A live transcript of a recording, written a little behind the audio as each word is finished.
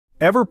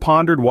Ever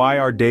pondered why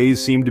our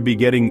days seem to be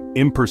getting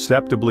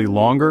imperceptibly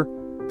longer?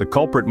 The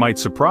culprit might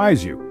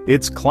surprise you.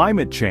 It's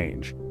climate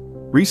change.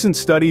 Recent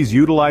studies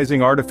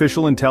utilizing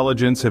artificial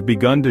intelligence have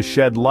begun to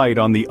shed light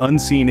on the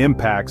unseen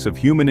impacts of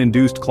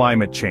human-induced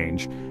climate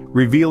change,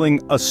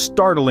 revealing a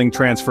startling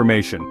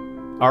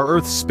transformation. Our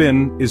Earth's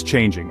spin is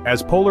changing.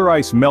 As polar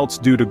ice melts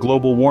due to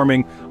global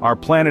warming, our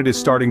planet is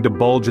starting to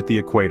bulge at the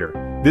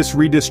equator. This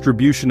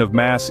redistribution of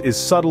mass is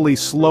subtly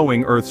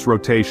slowing Earth's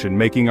rotation,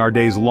 making our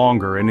days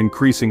longer and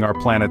increasing our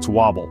planet's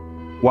wobble.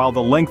 While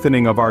the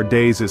lengthening of our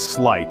days is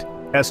slight,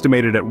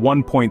 estimated at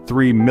 1.3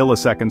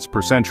 milliseconds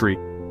per century,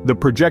 the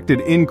projected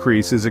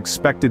increase is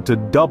expected to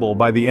double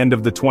by the end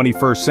of the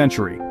 21st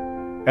century.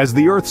 As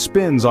the Earth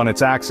spins on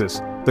its axis,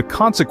 the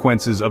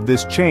consequences of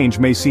this change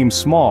may seem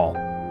small,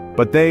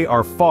 but they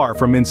are far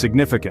from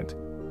insignificant.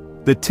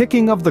 The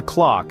ticking of the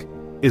clock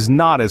is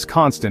not as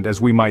constant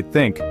as we might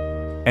think,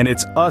 and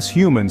it's us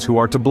humans who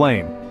are to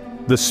blame.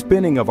 The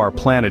spinning of our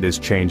planet is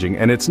changing,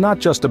 and it's not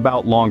just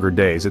about longer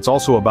days, it's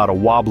also about a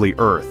wobbly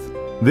Earth.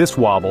 This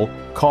wobble,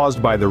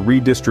 caused by the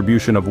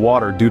redistribution of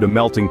water due to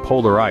melting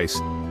polar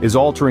ice, is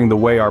altering the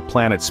way our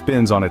planet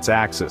spins on its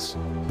axis.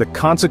 The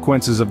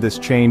consequences of this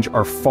change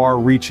are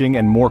far-reaching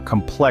and more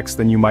complex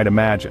than you might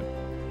imagine.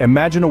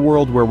 Imagine a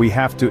world where we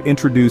have to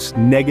introduce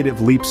negative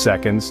leap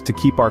seconds to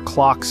keep our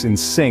clocks in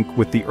sync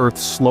with the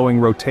Earth's slowing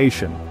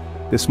rotation.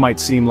 This might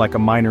seem like a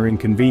minor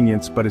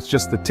inconvenience, but it's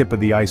just the tip of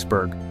the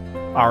iceberg.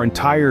 Our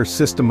entire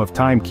system of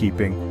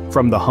timekeeping,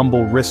 from the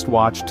humble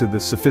wristwatch to the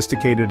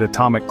sophisticated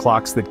atomic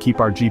clocks that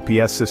keep our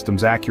GPS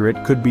systems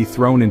accurate, could be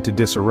thrown into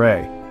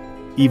disarray.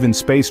 Even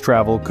space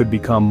travel could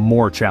become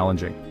more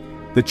challenging.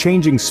 The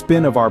changing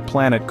spin of our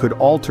planet could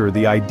alter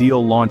the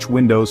ideal launch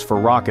windows for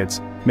rockets,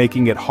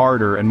 making it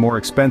harder and more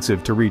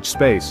expensive to reach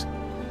space.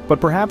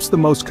 But perhaps the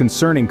most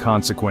concerning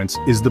consequence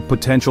is the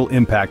potential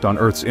impact on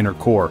Earth's inner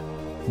core.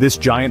 This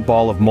giant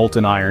ball of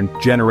molten iron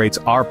generates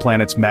our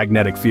planet's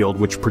magnetic field,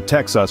 which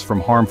protects us from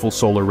harmful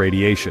solar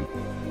radiation.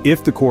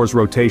 If the core's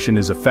rotation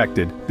is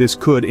affected, this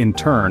could, in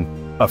turn,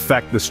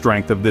 affect the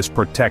strength of this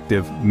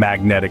protective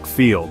magnetic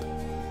field.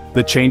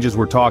 The changes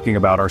we're talking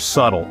about are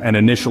subtle and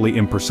initially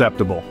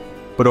imperceptible,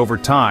 but over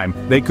time,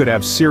 they could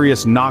have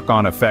serious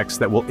knock-on effects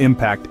that will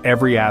impact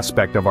every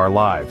aspect of our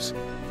lives.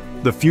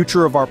 The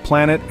future of our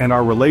planet and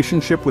our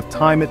relationship with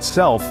time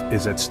itself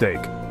is at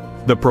stake.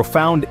 The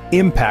profound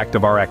impact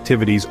of our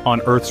activities on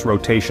Earth's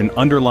rotation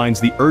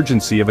underlines the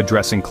urgency of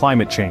addressing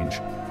climate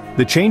change.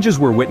 The changes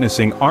we're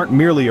witnessing aren't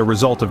merely a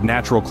result of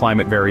natural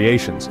climate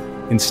variations.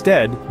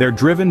 Instead, they're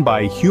driven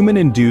by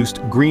human-induced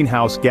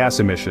greenhouse gas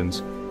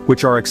emissions,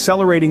 which are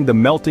accelerating the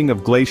melting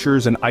of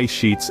glaciers and ice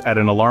sheets at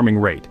an alarming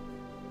rate.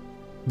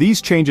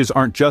 These changes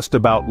aren't just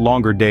about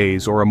longer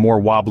days or a more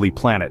wobbly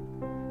planet.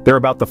 They're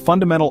about the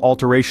fundamental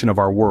alteration of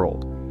our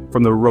world,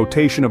 from the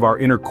rotation of our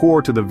inner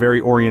core to the very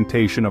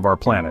orientation of our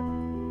planet.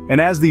 And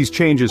as these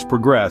changes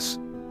progress,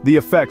 the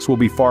effects will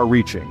be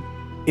far-reaching,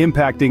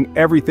 impacting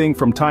everything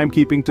from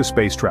timekeeping to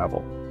space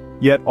travel.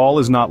 Yet all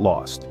is not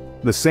lost.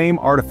 The same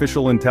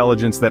artificial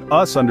intelligence that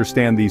us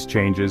understand these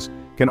changes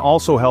can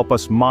also help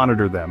us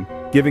monitor them,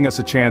 giving us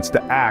a chance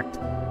to act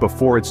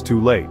before it's too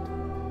late.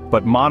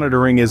 But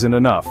monitoring isn't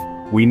enough.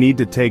 We need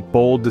to take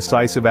bold,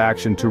 decisive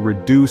action to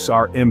reduce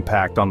our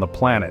impact on the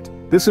planet.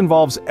 This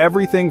involves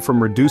everything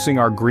from reducing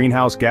our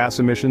greenhouse gas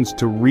emissions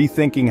to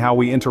rethinking how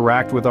we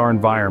interact with our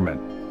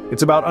environment.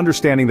 It's about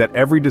understanding that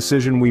every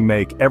decision we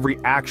make, every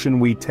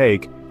action we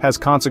take, has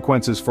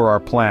consequences for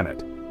our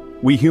planet.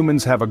 We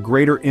humans have a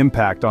greater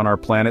impact on our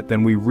planet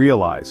than we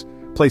realize,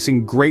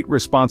 placing great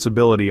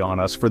responsibility on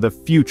us for the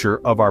future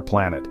of our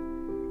planet.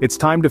 It's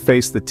time to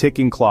face the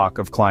ticking clock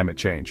of climate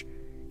change.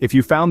 If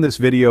you found this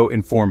video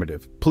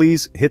informative,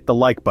 please hit the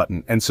like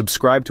button and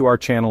subscribe to our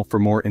channel for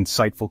more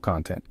insightful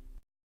content.